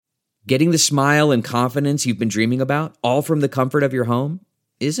Getting the smile and confidence you've been dreaming about, all from the comfort of your home,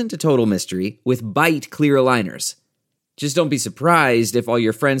 isn't a total mystery with Byte clear aligners. Just don't be surprised if all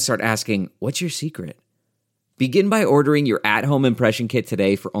your friends start asking, "What's your secret?" Begin by ordering your at-home impression kit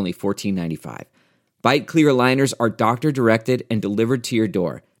today for only $14.95. Byte clear aligners are doctor-directed and delivered to your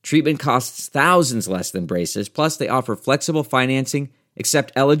door. Treatment costs thousands less than braces, plus they offer flexible financing,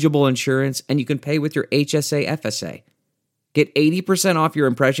 accept eligible insurance, and you can pay with your HSA FSA. Get 80% off your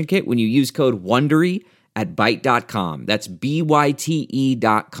impression kit when you use code WONDERY at Byte.com. That's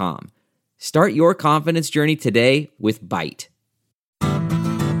BYTE.com. Start your confidence journey today with Byte.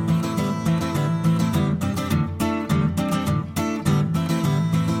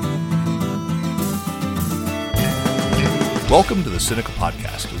 Welcome to the Sinica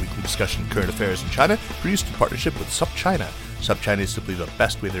Podcast, a weekly discussion of current affairs in China, produced in partnership with SupChina. SupChina is simply the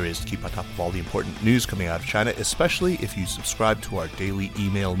best way there is to keep on top of all the important news coming out of China, especially if you subscribe to our daily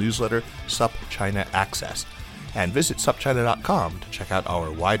email newsletter, SupChina Access. And visit supchina.com to check out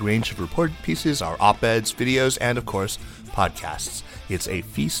our wide range of reported pieces, our op-eds, videos, and, of course, podcasts. It's a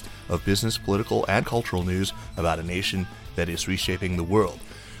feast of business, political, and cultural news about a nation that is reshaping the world.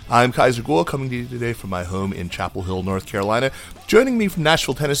 I'm Kaiser Kuo, coming to you today from my home in Chapel Hill, North Carolina. Joining me from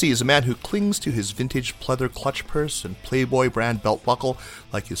Nashville, Tennessee is a man who clings to his vintage pleather clutch purse and Playboy brand belt buckle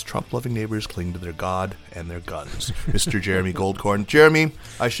like his Trump-loving neighbors cling to their God and their guns. Mr. Jeremy Goldkorn. Jeremy,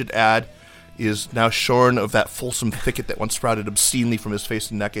 I should add, is now shorn of that fulsome thicket that once sprouted obscenely from his face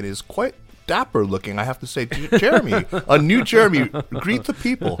and neck and is quite dapper looking, I have to say. Jeremy, a new Jeremy, greet the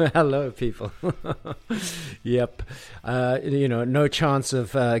people. Hello, people. Yep. No chance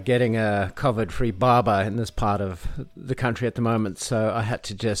of getting a COVID-free barber in this part of the country at the moment, so I had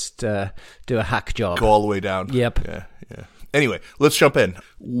to just do a hack job. Go all the way down. Yep. Yeah. Anyway, let's jump in.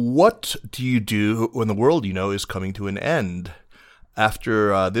 What do you do when the world you know is coming to an end?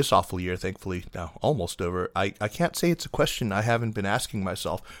 After this awful year, thankfully now almost over, I can't say it's a question I haven't been asking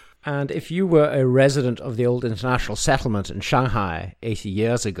myself. And if you were a resident of the old international settlement in Shanghai 80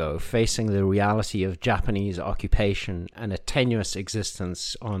 years ago, facing the reality of Japanese occupation and a tenuous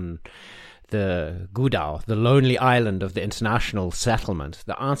existence on the Gudao, the lonely island of the international settlement,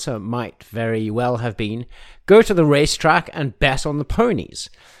 the answer might very well have been, go to the racetrack and bet on the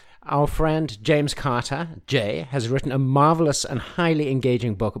ponies. Our friend James Carter, Jay, has written a marvelous and highly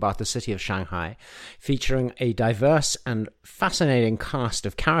engaging book about the city of Shanghai, featuring a diverse and fascinating cast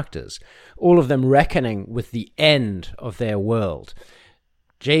of characters, all of them reckoning with the end of their world.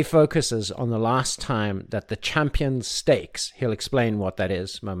 Jay focuses on the last time that the Champions Stakes, he'll explain what that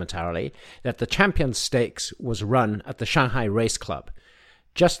is momentarily, that the Champions Stakes was run at the Shanghai Race Club,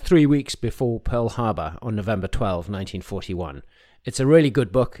 just 3 weeks before Pearl Harbor on November 12, 1941. It's a really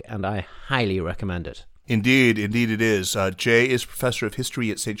good book, and I highly recommend it. Indeed it is. Jay is professor of history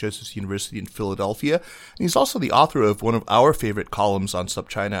at St. Joseph's University in Philadelphia, and he's also the author of one of our favorite columns on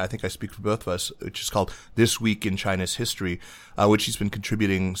SupChina, I think I speak for both of us, which is called This Week in China's History, which he's been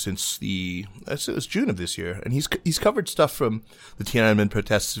contributing since it was June of this year. And he's covered stuff from the Tiananmen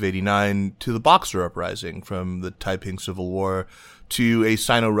protests of '89 to the Boxer Uprising, from the Taiping Civil War to a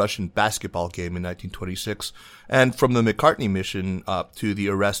Sino-Russian basketball game in 1926, and from the McCartney mission to the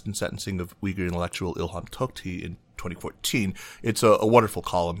arrest and sentencing of Uyghur intellectual Ilham Tohti in 2014. It's a wonderful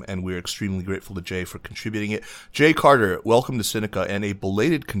column, and we're extremely grateful to Jay for contributing it. Jay Carter, welcome to Sinica, and a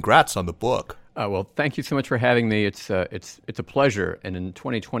belated congrats on the book. Well, thank you so much for having me. It's a pleasure, and in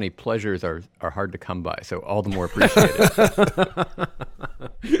 2020, pleasures are hard to come by, so all the more appreciated.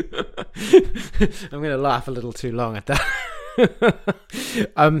 I'm going to laugh a little too long at that.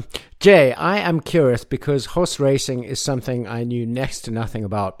 Jay, I am curious because horse racing is something I knew next to nothing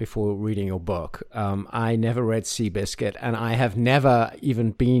about before reading your book. I never read Seabiscuit, and I have never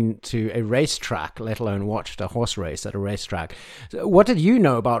even been to a racetrack, let alone watched a horse race at a racetrack. So what did you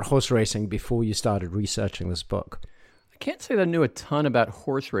know about horse racing before you started researching this book? I can't say that I knew a ton about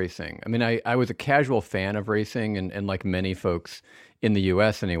horse racing. I mean, I was a casual fan of racing, and like many folks in the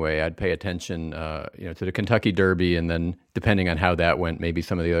U.S. anyway, I'd pay attention, to the Kentucky Derby, and then depending on how that went, maybe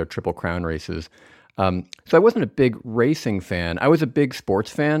some of the other Triple Crown races. So I wasn't a big racing fan. I was a big sports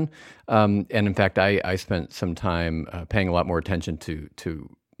fan, and in fact, I spent some time paying a lot more attention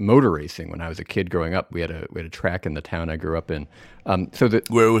to motor racing when I was a kid growing up. We had a track in the town I grew up in.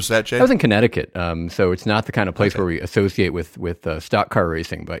 Where was that, Jay? I was in Connecticut. So it's not the kind of place where we associate with stock car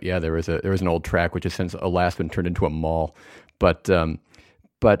racing. But yeah, there was an old track which has since alas been turned into a mall. But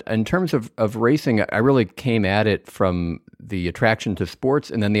in terms of racing, I really came at it from the attraction to sports,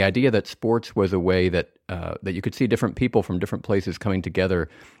 and then the idea that sports was a way that you could see different people from different places coming together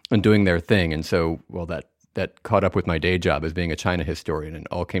and doing their thing. And so, well, that that caught up with my day job as being a China historian, and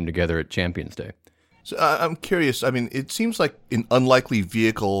all came together at Champions Day. So I'm curious. I mean, it seems like an unlikely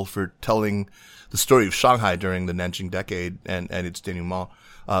vehicle for telling the story of Shanghai during the Nanjing decade and its denouement.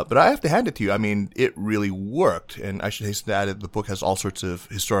 But I have to hand it to you. I mean, it really worked. And I should hasten to add that the book has all sorts of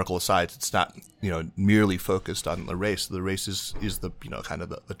historical asides. It's not, merely focused on the race. The race is the, kind of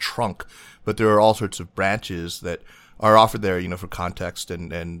the trunk. But there are all sorts of branches that are offered there, for context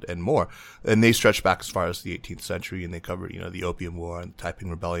and more. And they stretch back as far as the 18th century, and they cover, the Opium War and the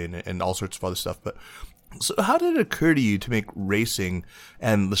Taiping Rebellion and all sorts of other stuff. But so how did it occur to you to make racing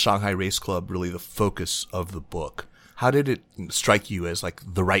and the Shanghai Race Club really the focus of the book? How did it strike you as like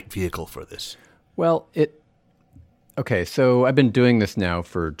the right vehicle for this? Well, okay, so I've been doing this now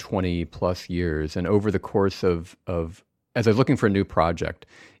for 20 plus years, and over the course of as I was looking for a new project,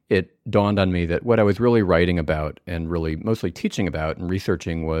 it dawned on me that what I was really writing about and really mostly teaching about and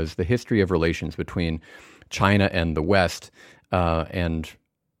researching was the history of relations between China and the West, and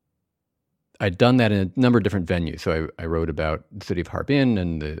I'd done that in a number of different venues. So I wrote about the city of Harbin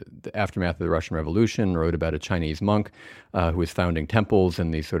and the aftermath of the Russian Revolution, wrote about a Chinese monk who was founding temples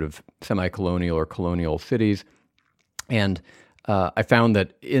in these sort of semi-colonial or colonial cities. And I found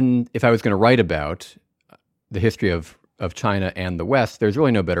that if I was going to write about the history of China and the West, there's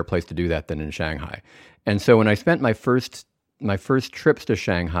really no better place to do that than in Shanghai. And so when I spent my first trips to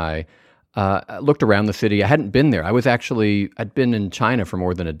Shanghai, I looked around the city. I hadn't been there. I'd been in China for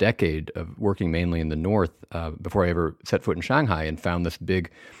more than a decade, of working mainly in the north before I ever set foot in Shanghai, and found this big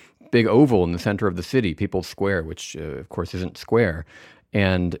oval in the center of the city, People's Square, which of course isn't square.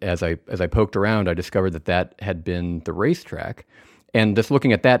 And as I poked around, I discovered that had been the racetrack. And just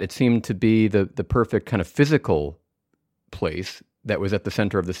looking at that, it seemed to be the perfect kind of physical place that was at the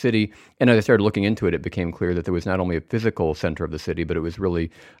center of the city. And as I started looking into it, it became clear that there was not only a physical center of the city, but it was really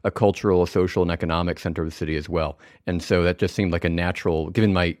a cultural, a social, and economic center of the city as well. And so that just seemed like a natural,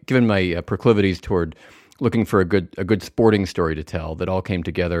 given my proclivities toward looking for a good sporting story to tell, that all came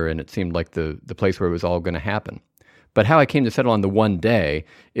together, and it seemed like the place where it was all going to happen. But how I came to settle on the one day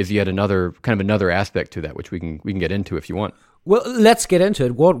is yet another aspect to that, which we can get into if you want. Well, let's get into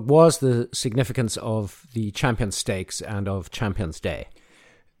it. What was the significance of the Champions Stakes and of Champions Day?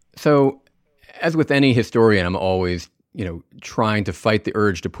 So, as with any historian, I'm always, trying to fight the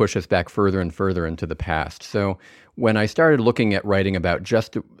urge to push us back further and further into the past. So, when I started looking at writing about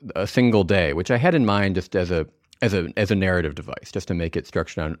just a single day, which I had in mind just as a narrative device, just to make it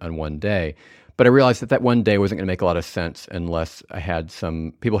structured on one day, but I realized that one day wasn't going to make a lot of sense unless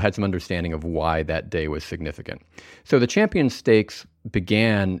people had some understanding of why that day was significant. So the Champions Stakes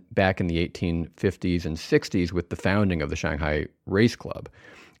began back in the 1850s and 60s with the founding of the Shanghai Race Club.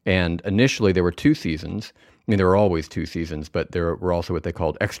 And initially there were 2 seasons. I mean, there were always 2 seasons, but there were also what they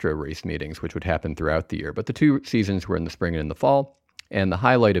called extra race meetings, which would happen throughout the year. But the 2 seasons were in the spring and in the fall. And the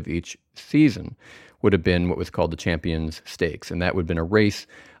highlight of each season would have been what was called the Champions Stakes. And that would have been a race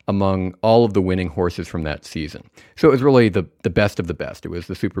among all of the winning horses from that season. So it was really the best of the best. It was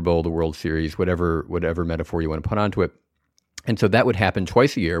the Super Bowl, the World Series, whatever metaphor you want to put onto it. And so that would happen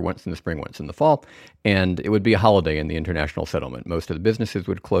twice a year, once in the spring, once in the fall, and it would be a holiday in the international settlement. Most of the businesses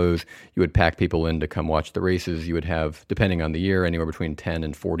would close. You would pack people in to come watch the races. You would have, depending on the year, anywhere between 10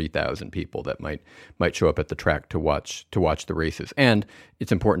 and 40,000 people that might show up at the track to watch the races. And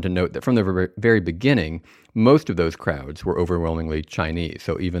it's important to note that from the very beginning, most of those crowds were overwhelmingly Chinese.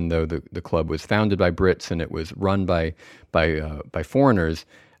 So even though the club was founded by Brits and it was run by foreigners,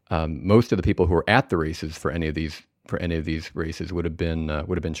 most of the people who were at the races for any of these races would have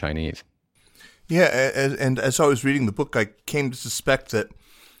been Chinese. Yeah, and as I was reading the book, I came to suspect that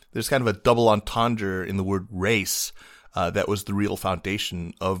there's kind of a double entendre in the word race that was the real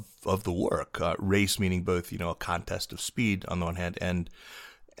foundation of the work. Race meaning both, a contest of speed on the one hand,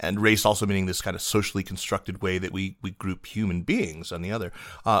 and race also meaning this kind of socially constructed way that we group human beings on the other.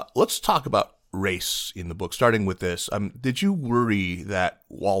 Let's talk about race in the book, starting with this. Did you worry that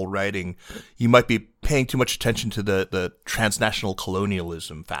while writing, you might be paying too much attention to the transnational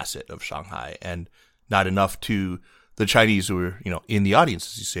colonialism facet of Shanghai and not enough to the Chinese who were, in the audience,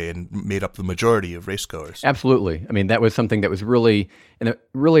 as you say, and made up the majority of racegoers? Absolutely. I mean, that was something that was really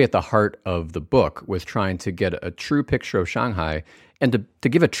at the heart of the book, was trying to get a true picture of Shanghai. And to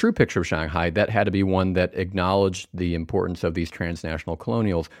give a true picture of Shanghai, that had to be one that acknowledged the importance of these transnational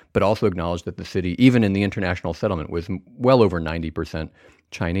colonials, but also acknowledged that the city, even in the international settlement, was well over 90%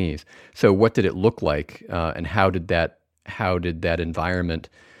 Chinese. So what did it look like, and how did that environment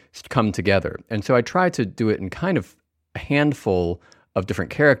come together? And so I tried to do it in kind of a handful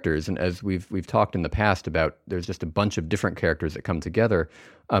different characters. And as we've talked in the past about, there's just a bunch of different characters that come together.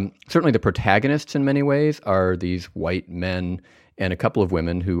 Certainly the protagonists in many ways are these white men and a couple of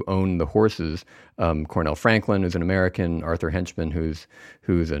women who own the horses. Cornell Franklin, who's an American, Arthur Henchman, who's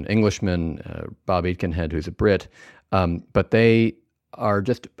an Englishman, Bob Aitkenhead, who's a Brit. But they are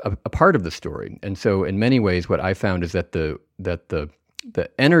just a part of the story. And so in many ways, what I found is that the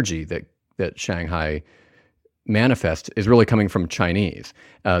energy that Shanghai manifests is really coming from Chinese,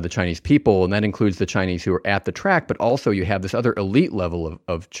 the Chinese people, and that includes the Chinese who are at the track, but also you have this other elite level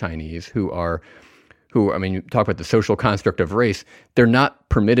of Chinese who, I mean, you talk about the social construct of race, they're not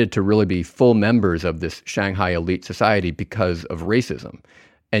permitted to really be full members of this Shanghai elite society because of racism.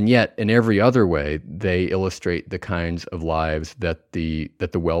 And yet, in every other way, they illustrate the kinds of lives that the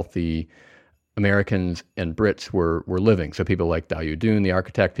wealthy Americans and Brits were living. So people like Dao Yudun, the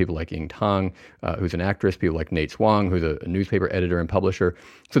architect, people like Ying Tang, who's an actress, people like Nate Swang, who's a newspaper editor and publisher.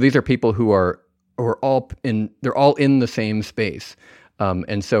 So these are people who are all in the same space.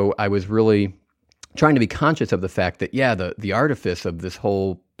 And so I was really trying to be conscious of the fact that, the artifice of this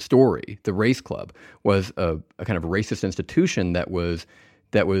whole story, the race club, was a kind of racist institution that was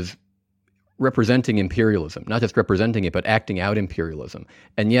representing imperialism, not just representing it, but acting out imperialism.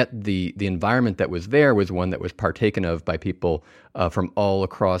 And yet the environment that was there was one that was partaken of by people from all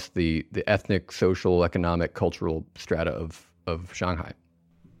across the ethnic, social, economic, cultural strata of Shanghai.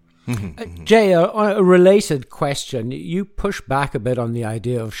 Jay, a related question. You push back a bit on the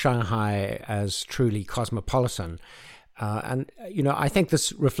idea of Shanghai as truly cosmopolitan. And I think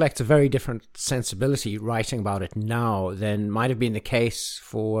this reflects a very different sensibility writing about it now than might have been the case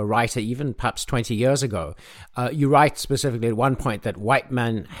for a writer even perhaps 20 years ago. You write specifically at one point that white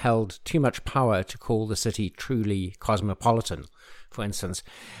men held too much power to call the city truly cosmopolitan, for instance.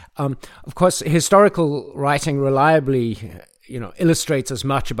 Of course, historical writing reliably illustrates as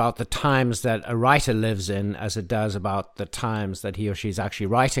much about the times that a writer lives in as it does about the times that he or she is actually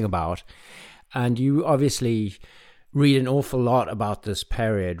writing about. And you obviously read an awful lot about this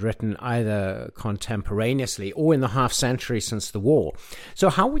period, written either contemporaneously or in the half century since the war. So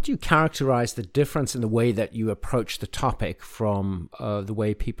how would you characterize the difference in the way that you approach the topic from the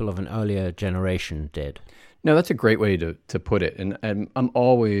way people of an earlier generation did? No, that's a great way to put it. And I'm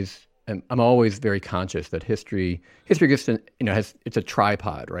always very conscious that history gets it's a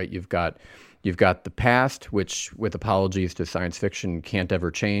tripod, right? You've got the past, which, with apologies to science fiction, can't ever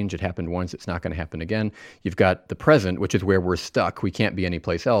change. It happened once; it's not going to happen again. You've got the present, which is where we're stuck. We can't be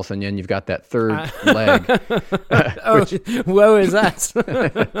anyplace else. And then you've got that third leg. Woe is that?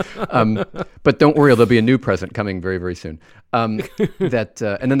 But don't worry, there'll be a new present coming very, very soon. And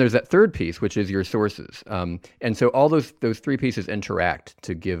then there's that third piece, which is your sources. And so all those three pieces interact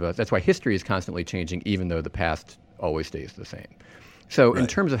to give us. That's why history is constantly changing, even though the past always stays the same. So in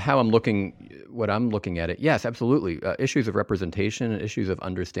terms of how what I'm looking at it, yes, absolutely. Issues of representation, issues of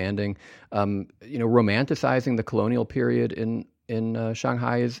understanding, romanticizing the colonial period in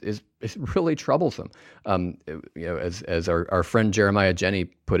Shanghai is really troublesome. As our friend Jeremiah Jenny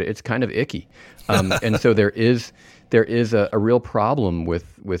put it, it's kind of icky. And so there is a real problem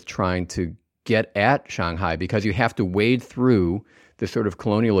with trying to get at Shanghai, because you have to wade through this sort of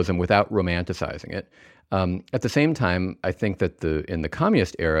colonialism without romanticizing it. At the same time, I think that in the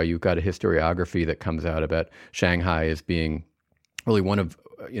communist era, you've got a historiography that comes out about Shanghai as being really one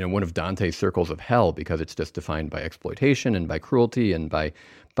of Dante's circles of hell, because it's just defined by exploitation and by cruelty and by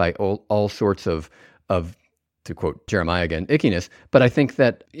all sorts of, to quote Jeremiah again, ickiness. But I think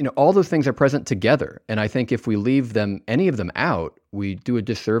that all those things are present together, and I think if we leave any of them out, we do a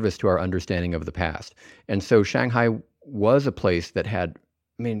disservice to our understanding of the past. And so Shanghai was a place that had,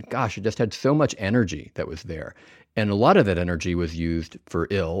 it just had so much energy that was there. And a lot of that energy was used for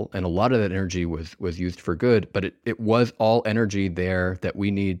ill, and a lot of that energy was used for good. But it was all energy there that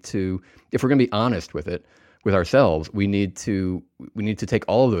we need to, if we're going to be honest with ourselves, we need to take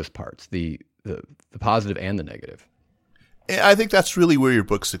all of those parts, the positive and the negative. I think that's really where your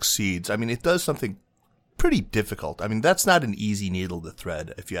book succeeds. It does something pretty difficult. That's not an easy needle to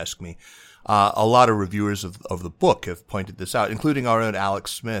thread, if you ask me. A lot of reviewers of the book have pointed this out, including our own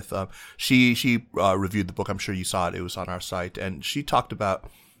Alex Smith. She reviewed the book. I'm sure you saw it. It was on our site. And she talked about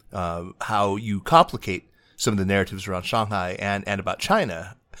how you complicate some of the narratives around Shanghai and about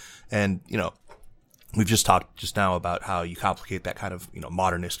China. And, we've just talked just now about how you complicate that kind of,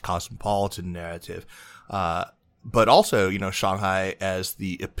 modernist cosmopolitan narrative. But also, Shanghai as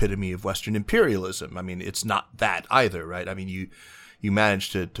the epitome of Western imperialism. It's not that either, right? you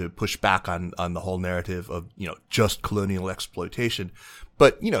managed to push back on the whole narrative of, just colonial exploitation.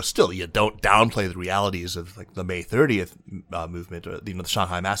 But, still, you don't downplay the realities of like the May 30th movement, or, the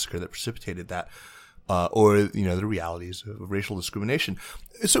Shanghai massacre that precipitated that, or, the realities of racial discrimination.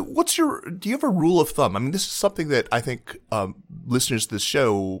 So do you have a rule of thumb? I mean, this is something that I think, listeners to this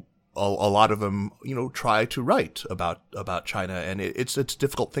show, a lot of them, try to write about China, and it's a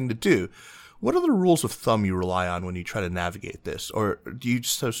difficult thing to do. What are the rules of thumb you rely on when you try to navigate this? Or do you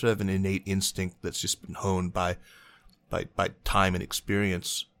just sort of have an innate instinct that's just been honed by time and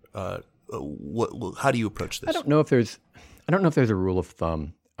experience? How do you approach this? I don't know if there's a rule of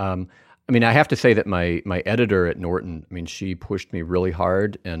thumb. I have to say that my editor at Norton, she pushed me really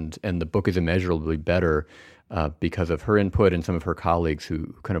hard, and the book is immeasurably better because of her input and some of her colleagues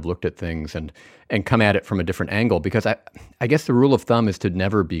who kind of looked at things and come at it from a different angle. Because I guess the rule of thumb is to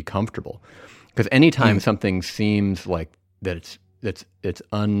never be comfortable. Because anytime something seems like that it's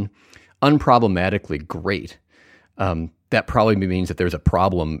unproblematically great, that probably means that there's a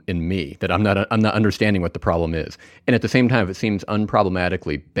problem in me, that I'm not understanding what the problem is. And at the same time, if it seems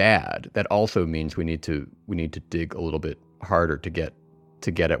unproblematically bad, that also means we need to dig a little bit harder to get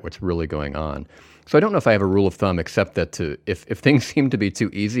at what's really going on. So I don't know if I have a rule of thumb, except that if things seem to be too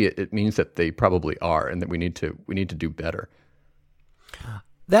easy, it means that they probably are, and that we need to do better.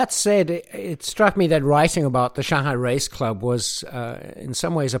 That said, it struck me that writing about the Shanghai Race Club was, in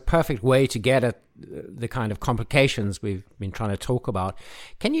some ways, a perfect way to get at the kind of complications we've been trying to talk about.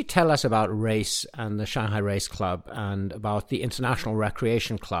 Can you tell us about race and the Shanghai Race Club, and about the International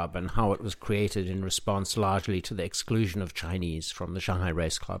Recreation Club and how it was created in response largely to the exclusion of Chinese from the Shanghai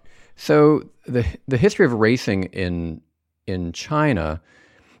Race Club? So the history of racing in China,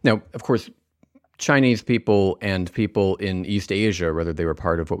 now, of course, Chinese people and people in East Asia, whether they were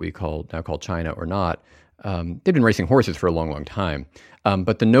part of what we now call China or not, they've been racing horses for a long, long time.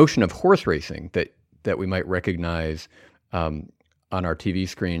 But the notion of horse racing that we might recognize on our TV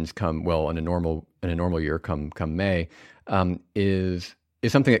screens in a normal year come May is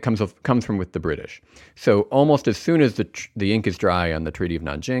something that comes from with the British. So almost as soon as the ink is dry on the Treaty of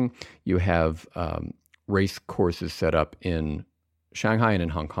Nanjing, you have race courses set up in Shanghai and in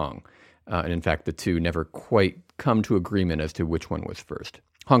Hong Kong. And in fact, the two never quite come to agreement as to which one was first.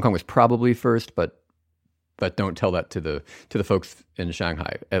 Hong Kong was probably first, but don't tell that to the folks in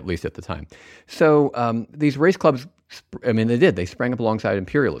Shanghai, at least at the time. So these race clubs, they sprang up alongside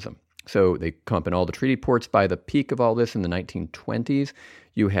imperialism. So they come up in all the treaty ports. By the peak of all this in the 1920s,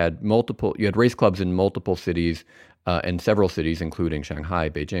 you had race clubs in multiple cities, and several cities, including Shanghai,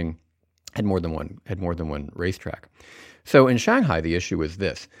 Beijing, had more than one racetrack. So in Shanghai, the issue was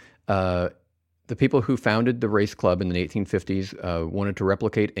this. The people who founded the race club in the 1850s wanted to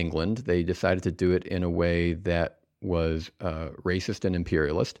replicate England. They decided to do it in a way that was racist and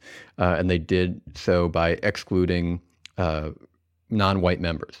imperialist, and they did so by excluding non-white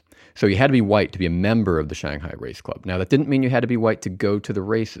members. So you had to be white to be a member of the Shanghai Race Club. Now, that didn't mean you had to be white to go to the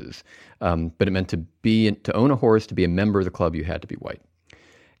races, but it meant to own a horse, to be a member of the club, you had to be white.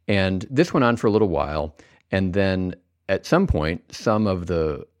 And this went on for a little while, and then at some point, some of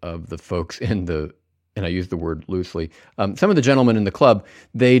the folks and I use the word loosely, some of the gentlemen in the club,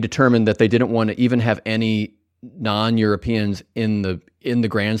 they determined that they didn't want to even have any non-Europeans in the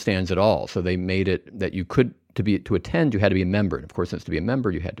grandstands at all. So they made it that you could to attend, you had to be a member. And of course, since to be a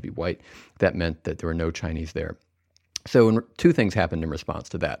member, you had to be white. That meant that there were no Chinese there. So two things happened in response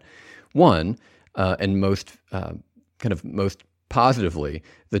to that. One, and most positively,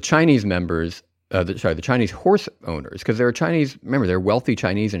 the Chinese members. The Chinese horse owners, because there are wealthy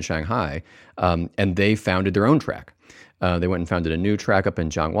Chinese in Shanghai, and they founded their own track. They went and founded a new track up in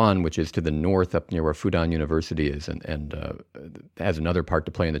Jiangwan, which is to the north, up near where Fudan University is, and has another part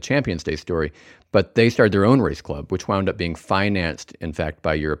to play in the Champions Day story. But they started their own race club, which wound up being financed, in fact,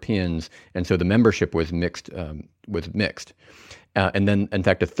 by Europeans, and so the membership was mixed. And then, in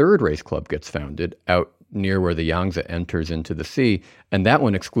fact, a third race club gets founded out near where the Yangtze enters into the sea, and that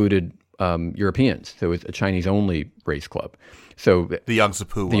one excluded Europeans. So it's a Chinese-only race club. So the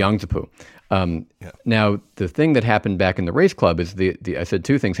Yangtze-Pu. The Yangtze-Pu. Now, the thing that happened back in the race club is I said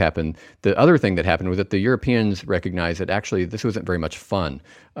two things happened. The other thing that happened was that the Europeans recognized that actually this wasn't very much fun,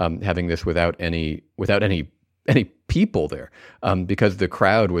 having this without any people there, because the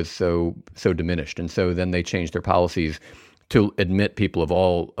crowd was so diminished. And so then they changed their policies to admit people of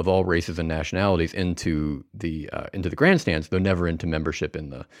all races and nationalities into the grandstands, though never into membership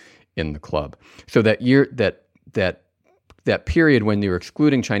in the club. So that year, that period when they were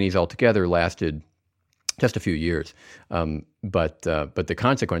excluding Chinese altogether lasted just a few years. But the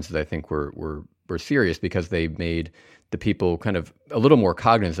consequences, I think, were were serious because they made the people kind of a little more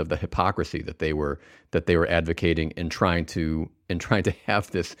cognizant of the hypocrisy that they were advocating in trying to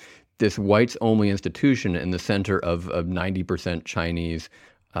have this whites only institution in the center of 90% Chinese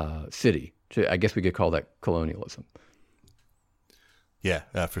city. I guess we could call that colonialism. Yeah,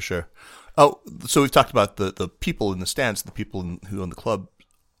 for sure. Oh, so we've talked about the people in the stands, the people who own the club,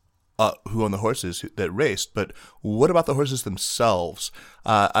 who own the horses that raced. But what about the horses themselves?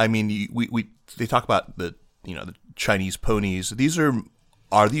 I mean, they talk about the Chinese ponies.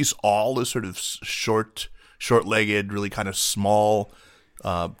 Are these all the sort of short-legged, really kind of small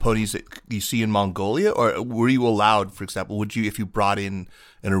ponies that you see in Mongolia, or were you allowed, for example, if you brought in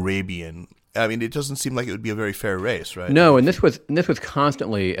an Arabian? I mean, it doesn't seem like it would be a very fair race, right? No, and this was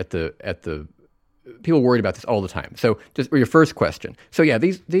constantly at the people worried about this all the time. So, just your first question. So, yeah,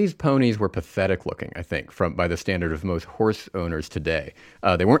 these ponies were pathetic looking, I think, by the standard of most horse owners today.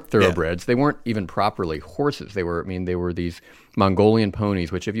 They weren't thoroughbreds. Yeah. They weren't even properly horses. They were these Mongolian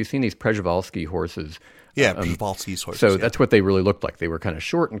ponies. Which, have you seen these Przewalski horses? Yeah, Przewalski's horses. So that's what they really looked like. They were kind of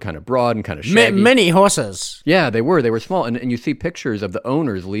short and kind of broad and kind of shaggy. Many horses. Yeah, they were small. And you see pictures of the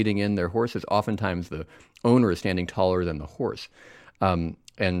owners leading in their horses. Oftentimes the owner is standing taller than the horse.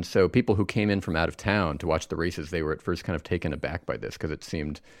 And so people who came in from out of town to watch the races, they were at first kind of taken aback by this because it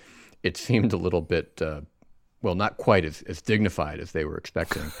seemed a little bit, not quite as dignified as they were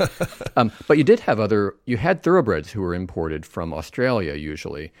expecting. But you had thoroughbreds who were imported from Australia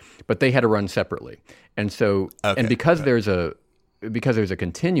usually, but they had to run separately. And so, because there's a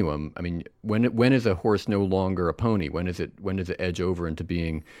continuum, I mean, when is a horse no longer a pony? When does it edge over into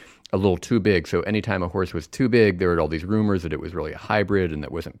being a little too big? So anytime a horse was too big, there were all these rumors that it was really a hybrid and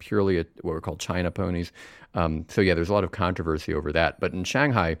that wasn't purely what were called China ponies. So yeah, there's a lot of controversy over that. But in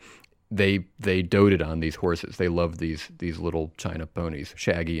Shanghai, they doted on these horses. They loved these little China ponies,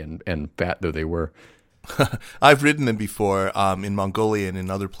 shaggy and fat though they were. I've ridden them before in Mongolia and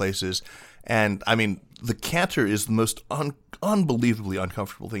in other places. And I mean, the canter is the most unbelievably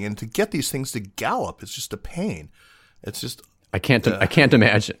uncomfortable thing. And to get these things to gallop, it's just a pain. It's just I can't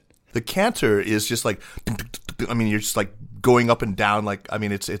imagine. The canter is just like, I mean, you're just like going up and down. Like, I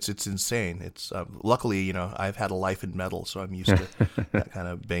mean, it's insane. It's luckily, I've had a life in metal, so I'm used to that kind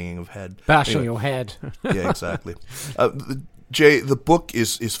of banging of head, bashing your head. Yeah, exactly. Jay, the book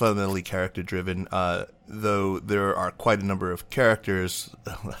is fundamentally character driven, though there are quite a number of characters.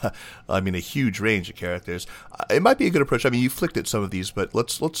 I mean, a huge range of characters. It might be a good approach. I mean, you flicked at some of these, but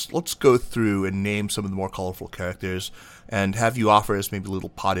let's go through and name some of the more colorful characters, and have you offer us maybe little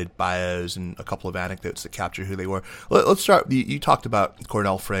potted bios and a couple of anecdotes that capture who they were. Let's start. You talked about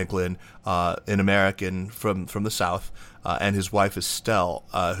Cornell Franklin, an American from the South, and his wife Estelle,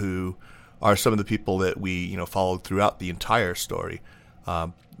 who are some of the people that we followed throughout the entire story,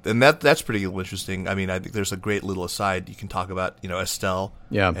 and that's pretty interesting. I mean, I think there's a great little aside you can talk about, Estelle,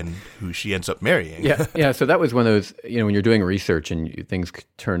 and who she ends up marrying. Yeah. So that was one of those, when you're doing research and things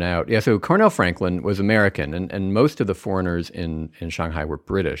turn out. Yeah. So Cornell Franklin was American, and most of the foreigners in Shanghai were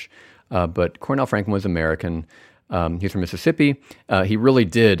British, but Cornell Franklin was American. He's from Mississippi. He really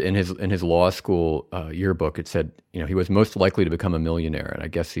did in his law school yearbook. It said he was most likely to become a millionaire, and I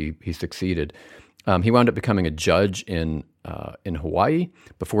guess he succeeded. He wound up becoming a judge in Hawaii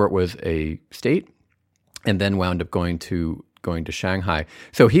before it was a state, and then wound up going to Shanghai.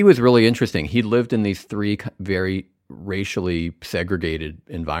 So he was really interesting. He lived in these three very racially segregated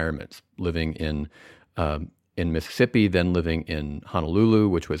environments, living in Mississippi, then living in Honolulu,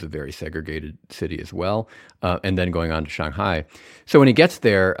 which was a very segregated city as well, and then going on to Shanghai. So when he gets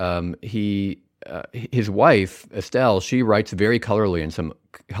there, his wife Estelle, she writes very colorfully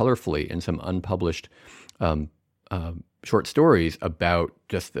in some unpublished short stories about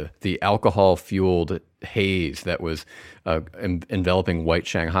just the alcohol-fueled haze that was enveloping white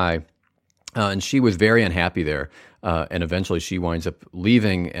Shanghai. And she was very unhappy there. And eventually she winds up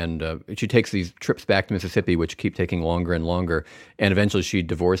leaving, and she takes these trips back to Mississippi, which keep taking longer and longer. And eventually she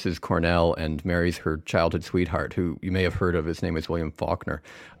divorces Cornell and marries her childhood sweetheart, who you may have heard of. His name is William Faulkner.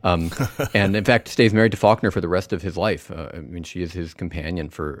 And in fact, stays married to Faulkner for the rest of his life. I mean, she is his companion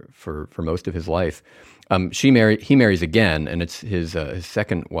for most of his life. He marries again, and it's his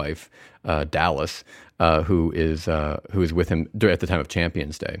second wife, Dallas, who is with him at the time of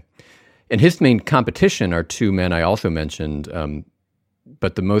Champions Day. And his main competition are two men I also mentioned,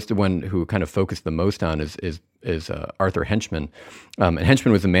 but the one who kind of focused the most on is Arthur Henchman. And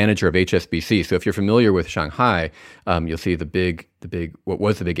Henchman was the manager of HSBC. So if you're familiar with Shanghai, you'll see the big what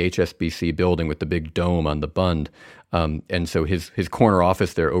was the big HSBC building with the big dome on the Bund. And so his corner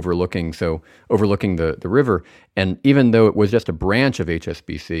office there overlooking the river. And even though it was just a branch of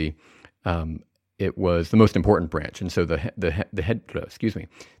HSBC, it was the most important branch, and so the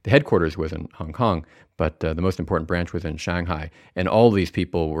headquarters was in Hong Kong, but the most important branch was in Shanghai, and all these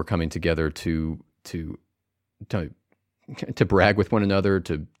people were coming together to brag with one another,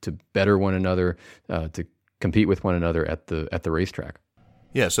 to better one another, to compete with one another at the racetrack.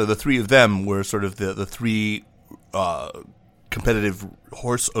 Yeah, so the three of them were sort of the three competitive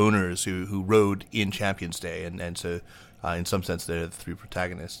horse owners who rode in Champions Day, and so in some sense they're the three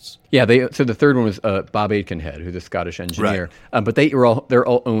protagonists. Yeah, so the third one was Bob Aitkenhead, who's a Scottish engineer, right. But they're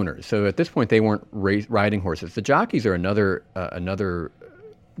all owners. So at this point they weren't riding horses. The jockeys are another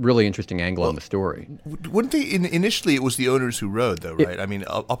really interesting angle on the story. Wouldn't they? Initially, it was the owners who rode, though, right? I mean,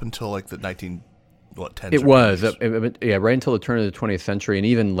 up until like the 10s. It was, right until the turn of the 20th century, and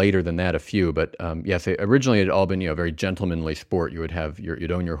even later than that, a few. But yes, originally it had all been a very gentlemanly sport. You would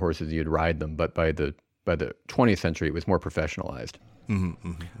you'd own your horses, you'd ride them. But by the 20th century, it was more professionalized. Mm-hmm,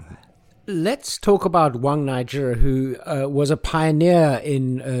 mm-hmm. Let's talk about Wang Naizhi, who was a pioneer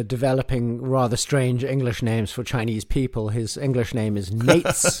in developing rather strange English names for Chinese people. His English name is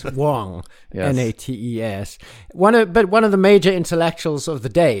Nates Wang, yes. Nates. One of the major intellectuals of the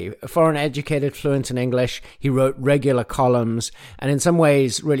day, foreign educated, fluent in English. He wrote regular columns and in some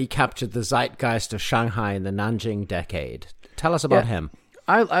ways really captured the zeitgeist of Shanghai in the Nanjing decade. Tell us about him.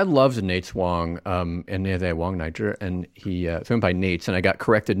 I loved Nates Wang, and Wang Naizhi, and he went by Nates, and I got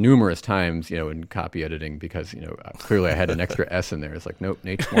corrected numerous times, in copy editing because, clearly I had an extra S in there. It's like, nope,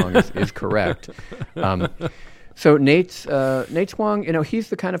 Nates Wang is correct. So Nates Wang, he's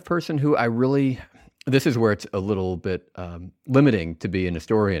the kind of person who this is where it's a little bit limiting to be an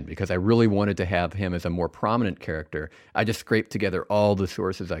historian, because I really wanted to have him as a more prominent character. I just scraped together all the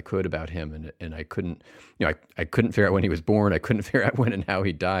sources I could about him, and I couldn't, I couldn't figure out when he was born. I couldn't figure out when and how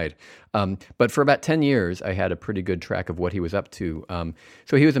he died. But for about 10 years, I had a pretty good track of what he was up to.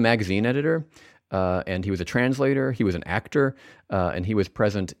 So he was a magazine editor. And he was a translator, he was an actor, and he was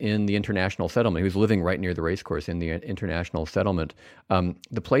present in the International Settlement. He was living right near the racecourse in the International Settlement.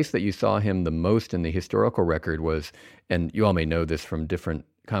 The place that you saw him the most in the historical record was, and you all may know this from different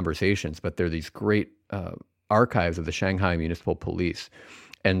conversations, but there are these great archives of the Shanghai Municipal Police.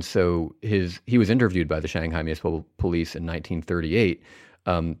 And so he was interviewed by the Shanghai Municipal Police in 1938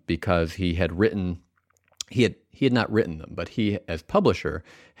 because he had written... He had not written them, but he, as publisher,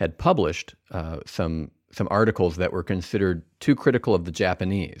 had published some articles that were considered too critical of the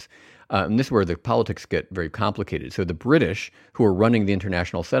Japanese. And this is where the politics get very complicated. So the British, who are running the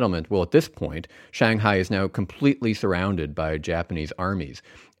International Settlement, well, at this point, Shanghai is now completely surrounded by Japanese armies,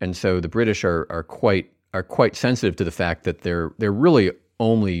 and so the British are quite sensitive to the fact that they're really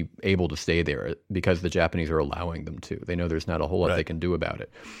only able to stay there because the Japanese are allowing them to. They know there's not a whole lot they can do about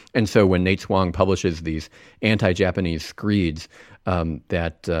it. And so when Nates Wang publishes these anti-Japanese screeds,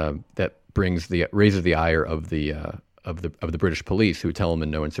 that raises the ire of the British police, who tell him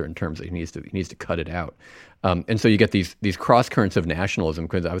in no uncertain terms that he needs to cut it out. And so you get these cross currents of nationalism,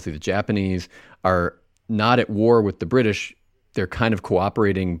 because obviously the Japanese are not at war with the British. They're kind of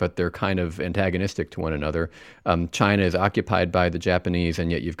cooperating, but they're kind of antagonistic to one another. China is occupied by the Japanese,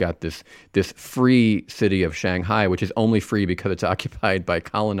 and yet you've got this free city of Shanghai, which is only free because it's occupied by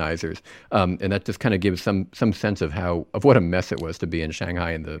colonizers. And that just kind of gives some sense of what a mess it was to be in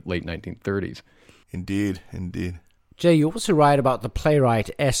Shanghai in the late 1930s. Indeed. Jay, you also write about the playwright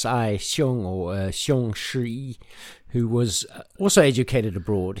S.I. Xiong, or Xiong Shi, who was also educated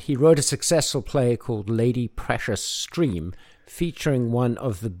abroad. He wrote a successful play called Lady Precious Stream, featuring one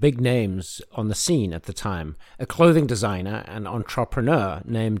of the big names on the scene at the time, a clothing designer and entrepreneur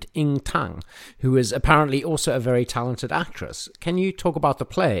named Ying Tang, who is apparently also a very talented actress. Can you talk about the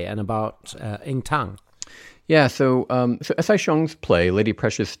play and about Ying Tang? Yeah, so S.I. Xiong's play, Lady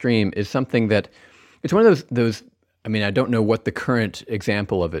Precious Stream, is something that, it's one of those I mean, I don't know what the current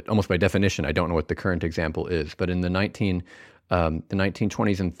example of it, almost by definition, I don't know what the current example is, but in the 1920s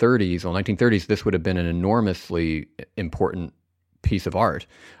and 30s, well, 1930s, this would have been an enormously important piece of art.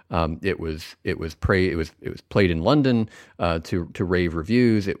 It was played in London to rave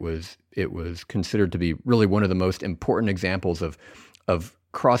reviews. It was considered to be really one of the most important examples of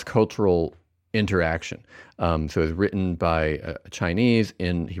cross-cultural interaction. So it was written by a Chinese.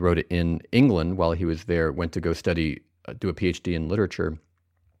 He wrote it in England while he was there. Went to go study, do a PhD in literature,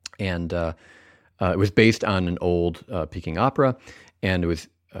 and it was based on an old Peking opera, and it was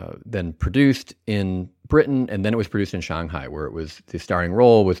then produced in Britain, and then it was produced in Shanghai, where it was the starring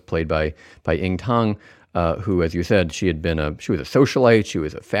role was played by Ying Tang, who, as you said, she was a socialite, she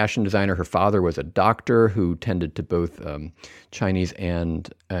was a fashion designer. Her father was a doctor who tended to both Chinese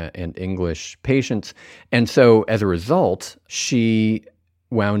and English patients, and so as a result, she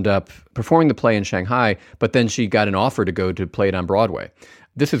wound up performing the play in Shanghai, but then she got an offer to go to play it on Broadway.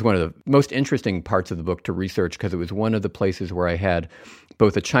 This is one of the most interesting parts of the book to research because it was one of the places where I had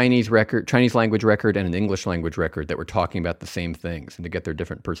both a Chinese language record and an English language record that were talking about the same things and to get their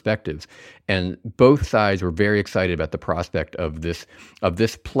different perspectives. And both sides were very excited about the prospect of this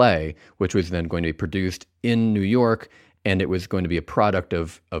play, which was then going to be produced in New York, and it was going to be a product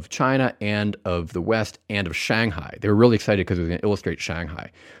of China and of the West and of Shanghai. They were really excited because it was going to illustrate Shanghai.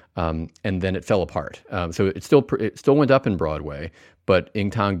 And then it fell apart. So it still went up in Broadway, but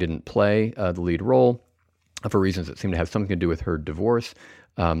Ying Tang didn't play the lead role for reasons that seemed to have something to do with her divorce.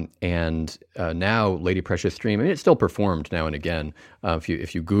 And now Lady Precious Dream, I mean, it's still performed now and again.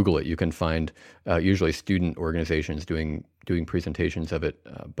 If you Google it, you can find usually student organizations doing presentations of it.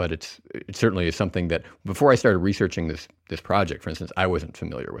 But it certainly is something that before I started researching this project, for instance, I wasn't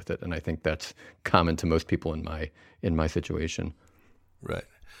familiar with it, and I think that's common to most people in my situation. Right.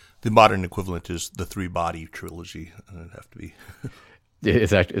 The modern equivalent is the Three Body trilogy. It'd have to be. Is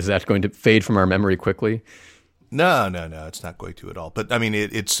that going to fade from our memory quickly? No, it's not going to at all. But I mean,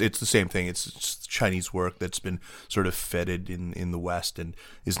 it's the same thing. It's Chinese work that's been sort of feted in the West and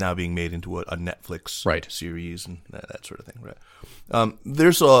is now being made into a Netflix series and that sort of thing. Right.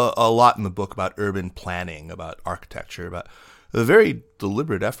 There's a lot in the book about urban planning, about architecture, about a very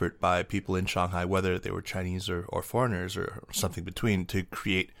deliberate effort by people in Shanghai, whether they were Chinese or foreigners or something between, to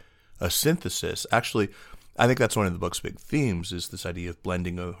create a synthesis. Actually, I think that's one of the book's big themes, is this idea of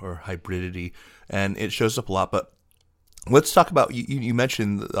blending or hybridity, and it shows up a lot. But let's talk about, you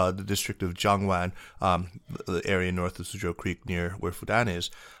mentioned the district of Jiangwan, the area north of Suzhou Creek near where Fudan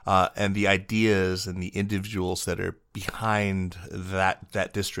is, and the ideas and the individuals that are behind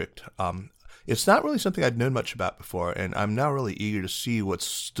that district. It's not really something I'd known much about before, and I'm now really eager to see what's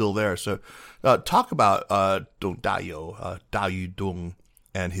still there. So talk about Dong Dayo, Da Yu Dong,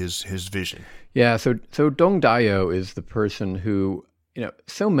 and his vision. Yeah, so Dong Dayo is the person who,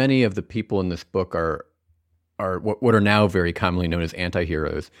 so many of the people in this book are what are now very commonly known as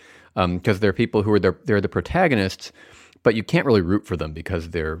anti-heroes, because they're people who they're the protagonists, but you can't really root for them because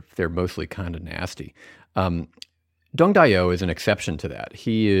they're mostly kind of nasty. Dong Dayo is an exception to that.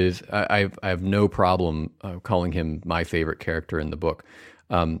 He is. I have no problem calling him my favorite character in the book.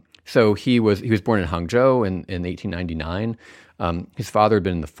 So he was born in Hangzhou in 1899. His father had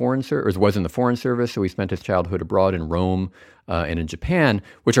been in the foreign service, or was in the foreign service, so he spent his childhood abroad in Rome and in Japan,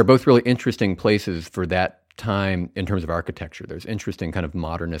 which are both really interesting places for that time in terms of architecture. There's interesting kind of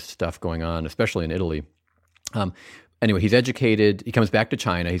modernist stuff going on, especially in Italy. Anyway, he's educated. He comes back to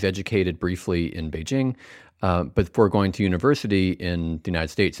China. He's educated briefly in Beijing, but before going to university in the United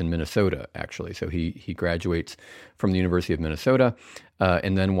States, in Minnesota, actually. So he graduates from the University of Minnesota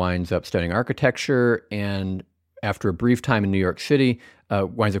and then winds up studying architecture, and after a brief time in New York City,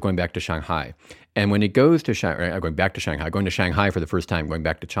 winds up going back to Shanghai. And when he goes to Shanghai, going to Shanghai for the first time, going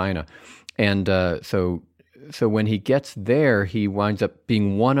back to China. And so when he gets there, he winds up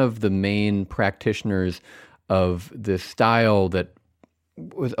being one of the main practitioners of this style that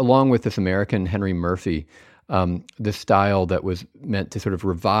was, along with this American Henry Murphy, this style that was meant to sort of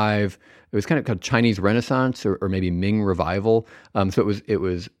revive. It was kind of called Chinese Renaissance or maybe Ming Revival. So it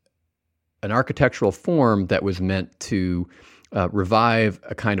was an architectural form that was meant to revive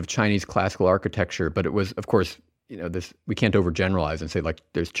a kind of Chinese classical architecture, but it was, of course, this, we can't overgeneralize and say like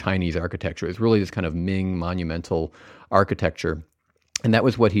there's Chinese architecture. It's really this kind of Ming monumental architecture, and that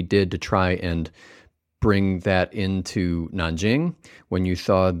was what he did to try and bring that into Nanjing. When you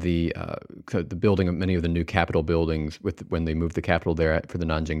saw the building of many of the new capital buildings when they moved the capital there for the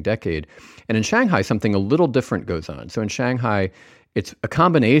Nanjing decade, and in Shanghai something a little different goes on. So in Shanghai, it's a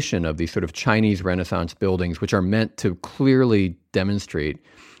combination of these sort of Chinese Renaissance buildings, which are meant to clearly demonstrate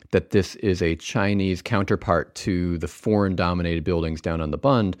that this is a Chinese counterpart to the foreign-dominated buildings down on the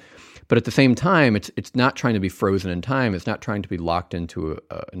Bund. But at the same time, it's not trying to be frozen in time. It's not trying to be locked into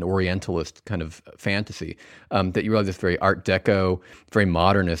an Orientalist kind of fantasy. That you realize this very Art Deco, very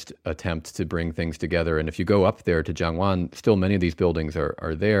modernist attempt to bring things together. And if you go up there to Jiangwan, still many of these buildings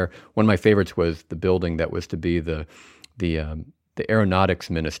are there. One of my favorites was the building that was to be the aeronautics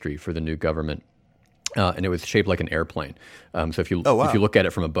ministry for the new government. And it was shaped like an airplane. So if you look at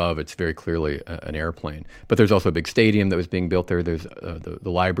it from above, it's very clearly an airplane. But there's also a big stadium that was being built there. There's the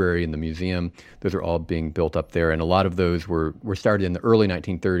library and the museum. Those are all being built up there. And a lot of those were started in the early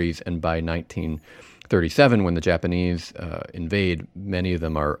 1930s. And by 1937, when the Japanese invade, many of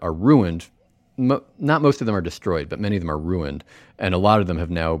them are ruined. Not most of them are destroyed, but many of them are ruined. And a lot of them have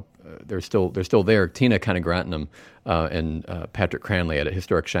now they're still there. Tina Kanagrantanam and Patrick Cranley at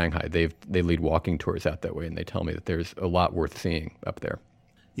Historic Shanghai, they lead walking tours out that way, and they tell me that there's a lot worth seeing up there.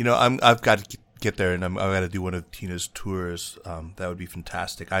 I've got to get there, and I've got to do one of Tina's tours. That would be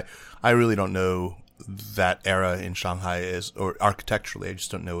fantastic. I really don't know that era in Shanghai or architecturally. I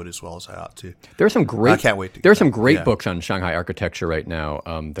just don't know it as well as I ought to. There are some great. I can't wait to. There are some great books on Shanghai architecture right now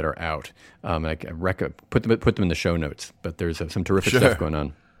that are out. I put them in the show notes. But there's some terrific stuff going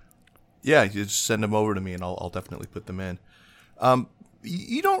on. Yeah, you just send them over to me, and I'll definitely put them in.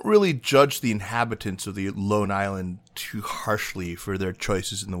 You don't really judge the inhabitants of the lone island too harshly for their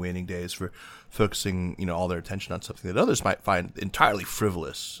choices in the waning days, for focusing, all their attention on something that others might find entirely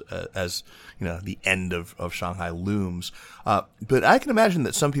frivolous, as the end of Shanghai looms. But I can imagine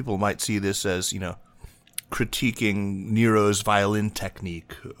that some people might see this as, critiquing Nero's violin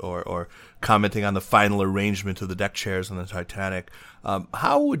technique or commenting on the final arrangement of the deck chairs on the Titanic.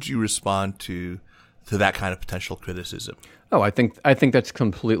 How would you respond to that kind of potential criticism? Oh, I think that's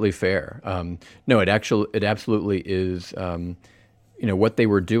completely fair. No, it absolutely is. What they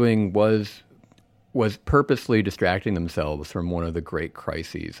were doing was purposely distracting themselves from one of the great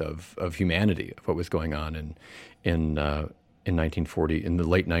crises of humanity, of what was going on in 1940, in the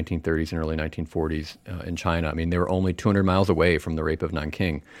late 1930s and early 1940s in China. I mean, they were only 200 miles away from the rape of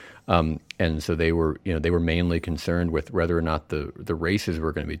Nanking, and so they were mainly concerned with whether or not the races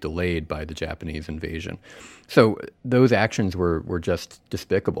were going to be delayed by the Japanese invasion. So those actions were just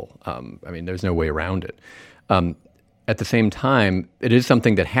despicable. I mean, there's no way around it. At the same time, it is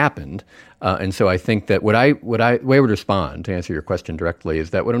something that happened, and so I think that the way I would respond, to answer your question directly, is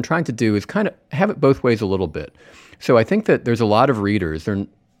that what I'm trying to do is kind of have it both ways a little bit. So I think that there's a lot of readers.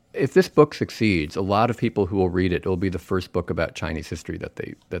 If this book succeeds, a lot of people who will read it, it'll be the first book about Chinese history that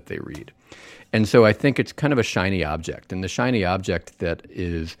they read, and so I think it's kind of a shiny object, and the shiny object that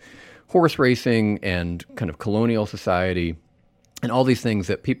is horse racing and kind of colonial society, and all these things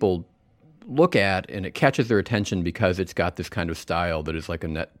that people look at, and it catches their attention because it's got this kind of style that is like a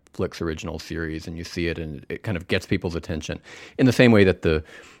Netflix original series, and you see it and it kind of gets people's attention in the same way that the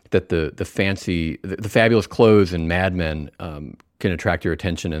fabulous clothes in Mad Men can attract your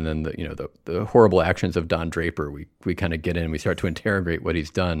attention, and then the horrible actions of Don Draper, we kind of get in and we start to interrogate what he's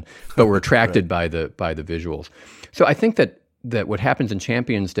done, but we're attracted by the visuals. So I think that what happens in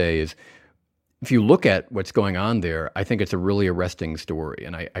Champions Day is, if you look at what's going on there, I think it's a really arresting story.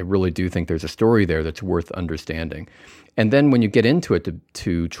 And I really do think there's a story there that's worth understanding. And then when you get into it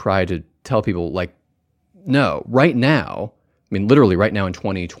to try to tell people, like, no, right now, I mean, literally right now in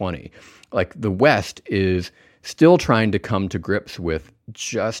 2020, like the West is still trying to come to grips with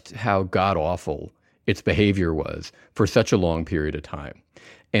just how god-awful its behavior was for such a long period of time.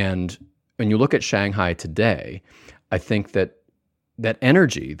 And when you look at Shanghai today, I think that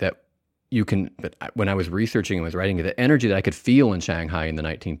energy that but when I was researching and was writing it, the energy that I could feel in Shanghai in the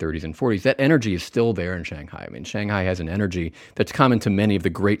 1930s and 40s, that energy is still there in Shanghai. I mean, Shanghai has an energy that's common to many of the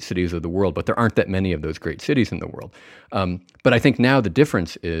great cities of the world, but there aren't that many of those great cities in the world. But I think now the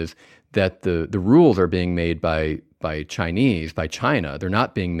difference is that the rules are being made by China. They're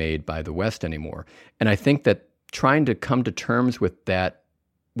not being made by the West anymore. And I think that trying to come to terms with that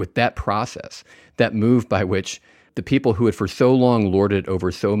process, that move by which the people who had for so long lorded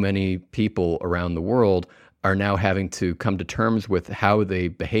over so many people around the world are now having to come to terms with how they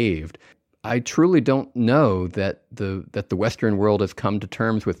behaved. I truly don't know that the Western world has come to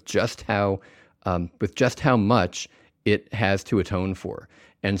terms with just how much it has to atone for.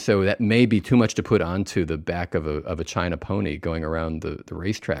 And so that may be too much to put onto the back of a China pony going around the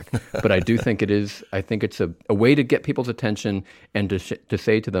racetrack. But I do think I think it's a way to get people's attention and to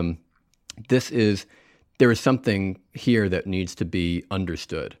say to them, there is something here that needs to be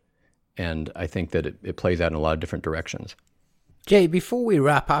understood. And I think that it plays out in a lot of different directions. Jay, before we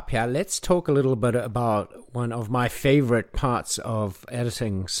wrap up here, let's talk a little bit about one of my favorite parts of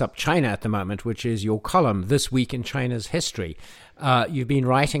editing SupChina at the moment, which is your column, This Week in China's History. You've been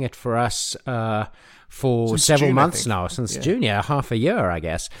writing it for us for since several June, months now, since June, half a year, I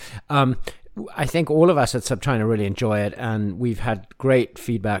guess. I think all of us at SupChina really enjoy it, and we've had great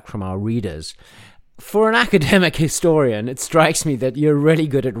feedback from our readers. For an academic historian, it strikes me that you're really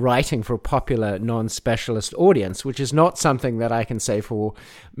good at writing for a popular non-specialist audience, which is not something that I can say for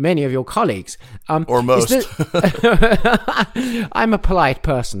many of your colleagues. Or most. I'm a polite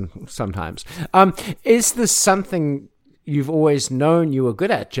person sometimes. Is this something you've always known you were good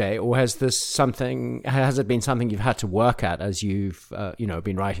at, Jay, or has it been something you've had to work at as you've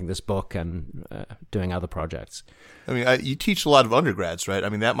been writing this book and doing other projects? I mean, you teach a lot of undergrads, right? I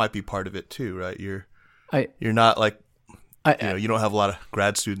mean, that might be part of it too, right? You're not like You don't have a lot of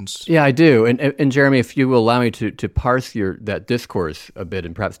grad students. Yeah, I do. And Jeremy, if you will allow me to parse that discourse a bit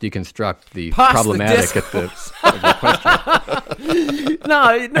and perhaps deconstruct the problematic at the question.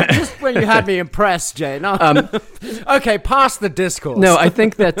 No, just when you had me impressed, Jay. No. Okay, pass the discourse. No, I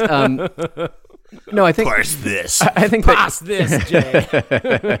think that... Parse this. I think pass this, Jay.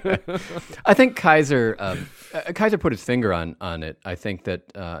 I think Kaiser put his finger on it. I think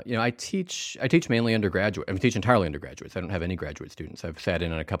that I teach mainly undergraduate. I teach entirely undergraduates. I don't have any graduate students. I've sat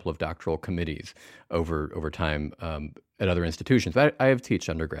in on a couple of doctoral committees over time at other institutions. But I have teach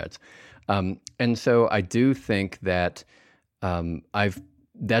undergrads, and so I do think that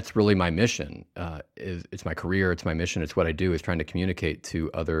that's really my mission. It's my career. It's my mission. It's what I do. Is trying to communicate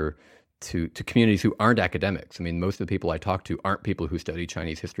to other. To communities who aren't academics. I mean, most of the people I talk to aren't people who study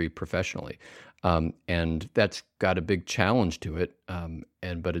Chinese history professionally, and that's got a big challenge to it.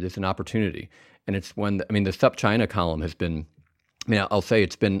 But it is an opportunity, and it's one. The Sup China column has been. I'll say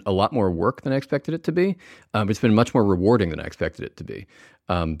it's been a lot more work than I expected it to be. It's been much more rewarding than I expected it to be,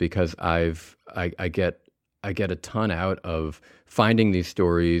 because I get a ton out of finding these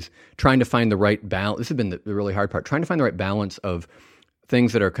stories, trying to find the right balance. This has been the really hard part, trying to find the right balance of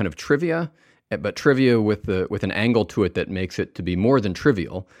things that are kind of trivia, but trivia with an angle to it that makes it to be more than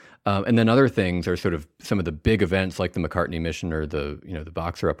trivial. And then other things are sort of some of the big events like the McCartney mission or the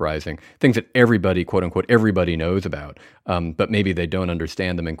Boxer uprising, things that everybody, quote unquote, everybody knows about, but maybe they don't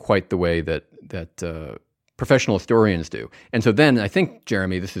understand them in quite the way that professional historians do. And so then I think,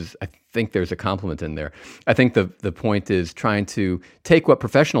 Jeremy, I think there's a compliment in there. I think the point is trying to take what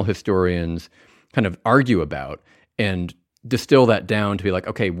professional historians kind of argue about and distill that down to be like,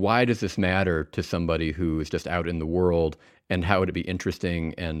 okay, why does this matter to somebody who is just out in the world, and how would it be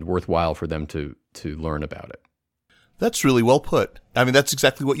interesting and worthwhile for them to learn about it? That's really well put. That's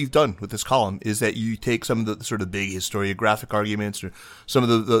exactly what you've done with this column, is that you take some of the sort of big historiographic arguments or some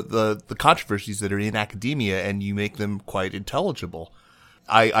of the controversies that are in academia, and you make them quite intelligible.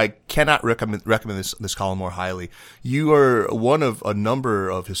 I cannot recommend this column more highly. You are one of a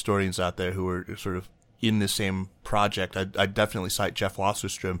number of historians out there who are sort of in the same project. I definitely cite Jeff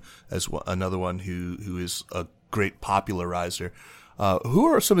Wasserstrom as another one who is a great popularizer. Who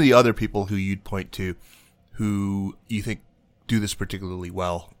are some of the other people who you'd point to who you think do this particularly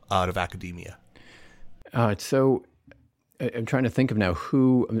well out of academia? I'm trying to think of now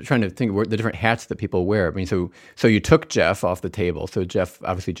I'm trying to think of the different hats that people wear. So you took Jeff off the table. So Jeff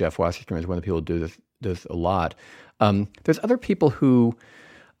Wasserstrom is one of the people who do this a lot. There's other people who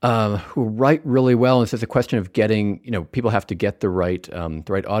write really well, and it's a question of getting, people have to get the right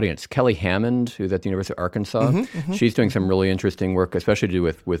audience. Kelly Hammond, who's at the University of Arkansas, she's doing some really interesting work, especially to do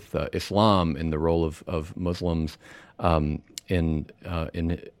with Islam and the role of Muslims in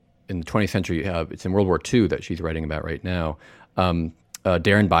the 20th century. It's in World War II that she's writing about right now.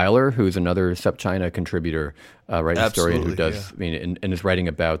 Darren Byler, who's another Sup China contributor, historian who does, and is writing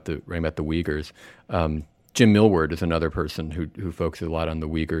about the Uyghurs. Jim Millward is another person who focuses a lot on the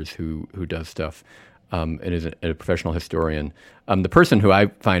Uyghurs, who does stuff, and is a professional historian. The person who I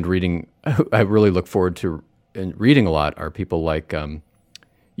find I really look forward to reading a lot are people like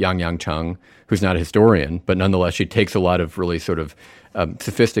Yang Cheng, who's not a historian, but nonetheless she takes a lot of really sort of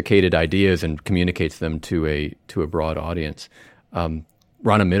sophisticated ideas and communicates them to a broad audience.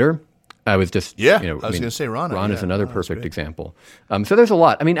 Rana Mitter. I was just, I was going to say Rana. Rana is another perfect example. So there's a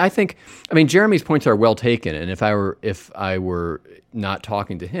lot. I think Jeremy's points are well taken, and if I were not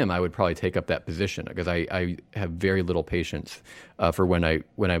talking to him, I would probably take up that position, because I have very little patience for when I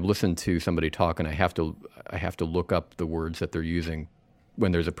listen to somebody talk and I have to look up the words that they're using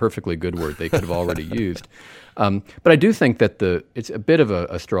when there's a perfectly good word they could have already used. But I do think that it's a bit of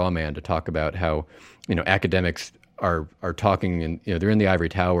a straw man to talk about how academics are talking, and they're in the ivory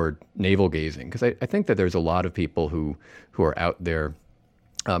tower navel gazing, because I think that there's a lot of people who are out there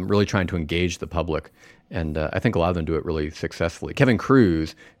really trying to engage the public, and I think a lot of them do it really successfully. Kevin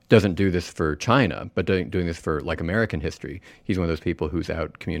Kruse doesn't do this for China, but doing this for American history. He's one of those people who's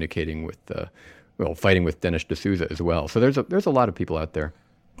out communicating with fighting with Dinesh D'Souza as well. So there's a lot of people out there.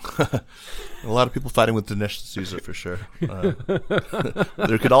 A lot of people fighting with Dinesh D'Souza for sure.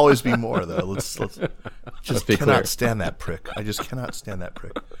 There could always be more, though. Let's just cannot stand that prick. I just cannot stand that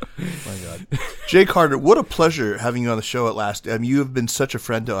prick. My God, Jay Carter, what a pleasure having you on the show at last. You have been such a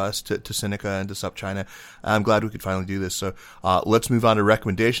friend to us, to Sinica and to Sup China. I'm glad we could finally do this. So let's move on to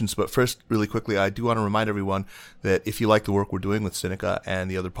recommendations. But first, really quickly, I do want to remind everyone that if you like the work we're doing with Sinica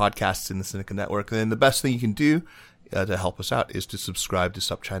and the other podcasts in the Sinica network, then the best thing you can do to help us out is to subscribe to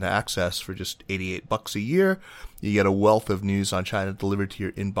SupChina Access for just $88 a year. You get a wealth of news on China delivered to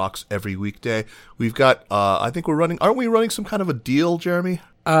your inbox every weekday. We've got, I think aren't we running some kind of a deal, Jeremy?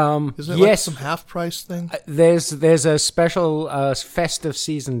 Isn't it like some half price thing? There's a special festive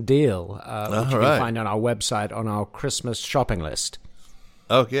season deal, which you can find on our website on our Christmas shopping list.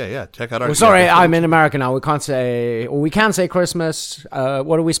 Oh, yeah. Check out our... Well, sorry, I'm in America now. We can't say... Or we can say Christmas.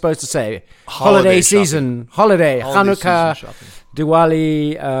 What are we supposed to say? Holiday season. Holiday Hanukkah, season shopping.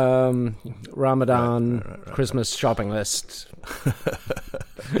 Diwali, Ramadan, right. Christmas shopping list.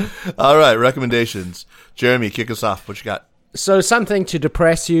 All right, recommendations. Jeremy, kick us off. What you got? So something to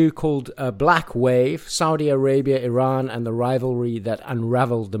depress you called Black Wave, Saudi Arabia, Iran, and the Rivalry That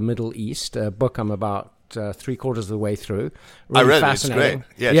Unraveled the Middle East, a book I'm about 3/4 of the way through. Really I read fascinating. it.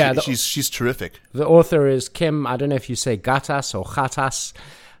 It's great. Yeah, she's terrific. The author is Kim, I don't know if you say Gatas or Khatas,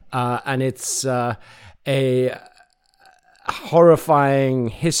 and it's a horrifying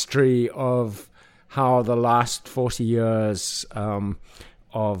history of how the last 40 years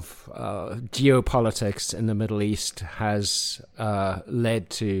of geopolitics in the Middle East has led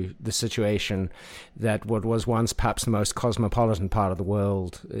to the situation that what was once perhaps the most cosmopolitan part of the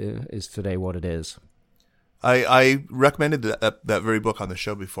world is today what it is. I recommended that very book on the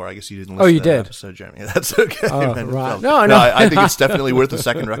show before. I guess you didn't listen to that episode, Jeremy. That's okay. Oh, right. No. I think it's definitely worth a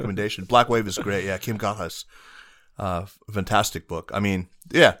second recommendation. Black Wave is great. Yeah, Kim Gatas. Fantastic book. I mean,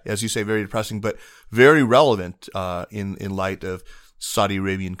 yeah, as you say, very depressing, but very relevant in light of Saudi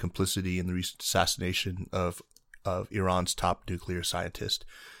Arabian complicity in the recent assassination of Iran's top nuclear scientist.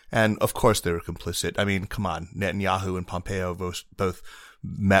 And of course they were complicit. I mean, come on, Netanyahu and Pompeo both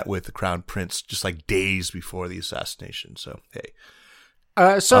met with the crown prince just like days before the assassination. So, hey.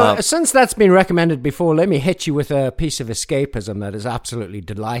 Since that's been recommended before, let me hit you with a piece of escapism that is absolutely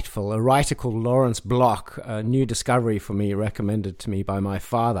delightful. A writer called Lawrence Block, a new discovery for me, recommended to me by my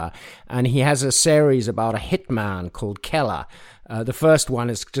father. And he has a series about a hitman called Keller. The first one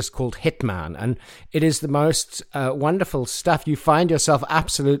is just called Hitman, and it is the most wonderful stuff. You find yourself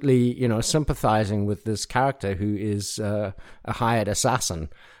absolutely, sympathizing with this character who is a hired assassin.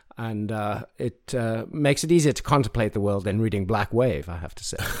 And it makes it easier to contemplate the world than reading Black Wave, I have to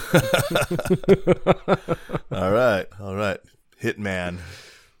say. All right. Hitman.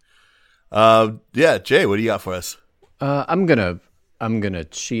 Jay, what do you got for us? I'm gonna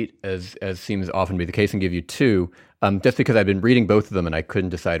cheat, as seems often to be the case, and give you two, just because I've been reading both of them and I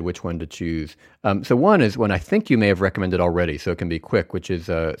couldn't decide which one to choose. So one is one I think you may have recommended already, so it can be quick, which is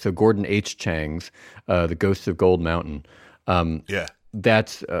Gordon H. Chang's The Ghosts of Gold Mountain.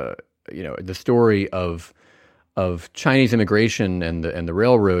 That's the story of Chinese immigration and the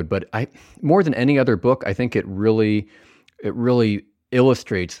railroad. But more than any other book, I think it really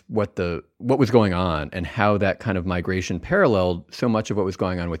illustrates what was going on and how that kind of migration paralleled so much of what was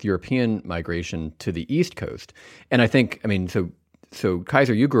going on with European migration to the East Coast. And I think, so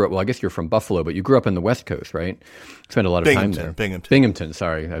Kaiser, you grew up, well, I guess you're from Buffalo, but you grew up in the West Coast, right? Spent a lot of time there. Binghamton,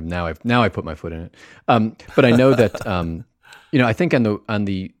 sorry. Now I put my foot in it. But I know that, I think on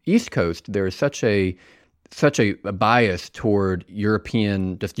the East Coast, there is such a bias toward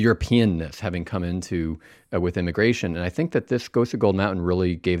Europeanness having come into with immigration, and I think that this Ghost of Gold Mountain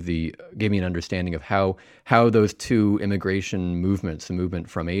really gave me an understanding of how those two immigration movements, the movement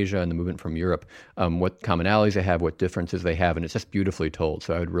from Asia and the movement from Europe, what commonalities they have, what differences they have, and it's just beautifully told.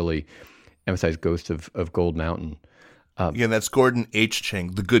 So I would really emphasize Ghost of Gold Mountain. Again, that's Gordon H.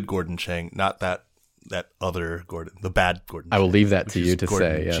 Chang, the good Gordon Chang, not that other Gordon, the bad Gordon. I will leave that to you to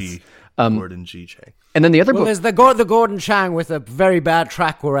say. Yes. Gordon G. Chang. And then the other book... There's the Gordon Chang with a very bad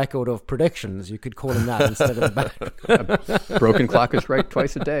track record of predictions. You could call him that instead of bad. A broken clock is right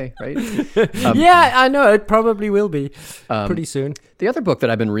twice a day, right? Yeah, I know. It probably will be pretty soon. The other book that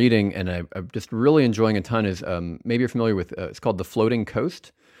I've been reading and I'm just really enjoying a ton is, maybe you're familiar with, it's called The Floating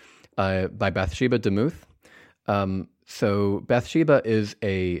Coast by Bathsheba Demuth. So Bathsheba is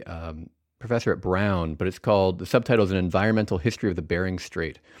a professor at Brown, but the subtitle is An Environmental History of the Bering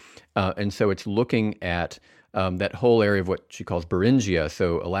Strait. And so it's looking at that whole area of what she calls Beringia,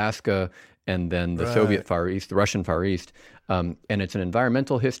 so Alaska and then the Soviet Far East, the Russian Far East. And it's an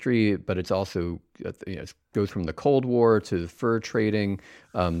environmental history, but it's also, it goes from the Cold War to fur trading,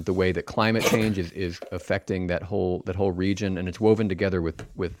 the way that climate change is affecting that whole region. And it's woven together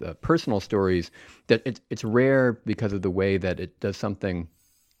with personal stories that it's rare because of the way that it does something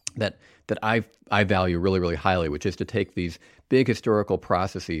that I value really, really highly, which is to take these big historical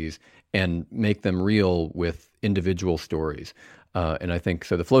processes and make them real with individual stories. And I think,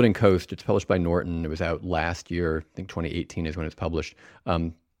 so The Floating Coast, it's published by Norton. It was out last year. I think 2018 is when it's published.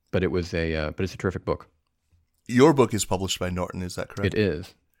 But it's a terrific book. your book is published by Norton, is that correct? It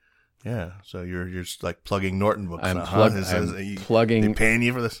is. Yeah, so you're just like plugging Norton books. I'm now, plugging. They paying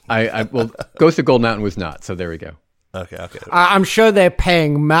you for this? Well, Ghost of Gold Mountain was not, so there we go. Okay. I'm sure they're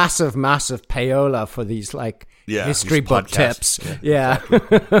paying massive payola for these history these book podcasts. tips. Yeah.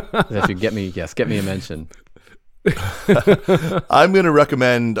 That should get me a mention. I'm going to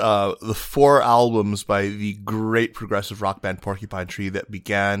recommend the 4 albums by the great progressive rock band Porcupine Tree that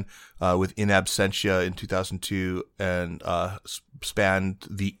began with In Absentia in 2002 and spanned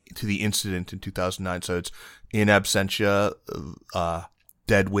to the Incident in 2009. So it's In Absentia,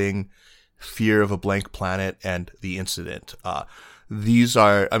 Deadwing, Fear of a Blank Planet, and The Incident. These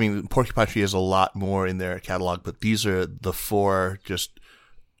are, Porcupine Tree has a lot more in their catalog, but these are the 4 just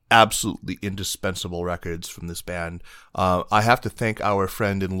absolutely indispensable records from this band. I have to thank our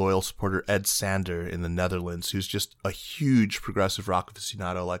friend and loyal supporter Ed Sander in the Netherlands, who's just a huge progressive rock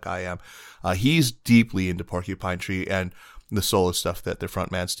aficionado like I am. He's deeply into Porcupine Tree and the solo stuff that their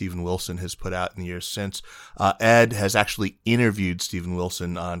frontman Steven Wilson has put out in the years since. Ed has actually interviewed Steven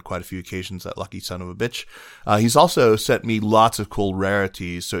Wilson on quite a few occasions, that lucky son of a bitch. He's also sent me lots of cool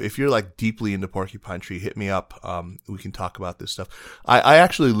rarities. So if you're like deeply into Porcupine Tree, hit me up. We can talk about this stuff. I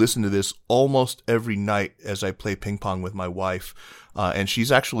actually listen to this almost every night as I play ping pong with my wife. And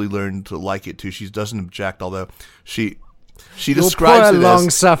she's actually learned to like it too. She doesn't object, although she describes it as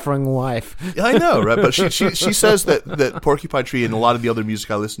long-suffering wife. I know, right? But she says that Porcupine Tree and a lot of the other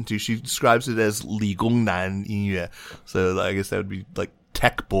music I listen to, she describes it as 理工男音乐. So I guess that would be like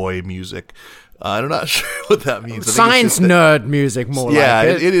tech boy music. I'm not sure what that means. Science nerd music, more yeah, like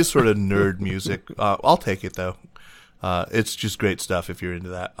it. It is sort of nerd music. I'll take it though. It's just great stuff if you're into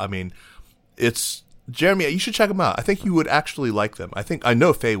that. It's Jeremy. You should check them out. I think you would actually like them. I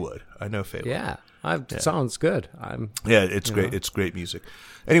know Faye would. Yeah. Sounds good. It's great. It's great music.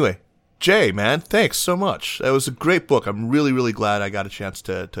 Anyway, Jay, man, thanks so much. That was a great book. I'm really, really glad I got a chance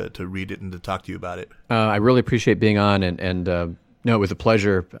to read it and to talk to you about it. I really appreciate being on, and no, it was a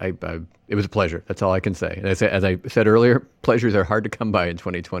pleasure. It was a pleasure. That's all I can say. As I said earlier, pleasures are hard to come by in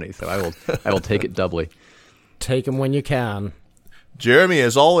 2020, so I will take it doubly. Take them when you can. Jeremy,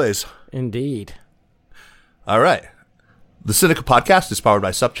 as always. Indeed. All right. The Sinica Podcast is powered by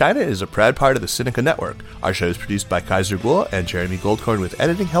SupChina and is a proud part of the Sinica Network. Our show is produced by Kaiser Guo and Jeremy Goldkorn with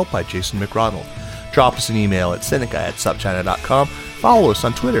editing help by Jason McRonald. Drop us an email at sinica@supchina.com, follow us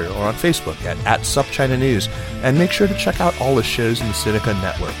on Twitter or on Facebook at SupChina News, and make sure to check out all the shows in the Sinica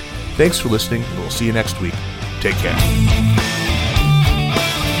Network. Thanks for listening, and we'll see you next week. Take care.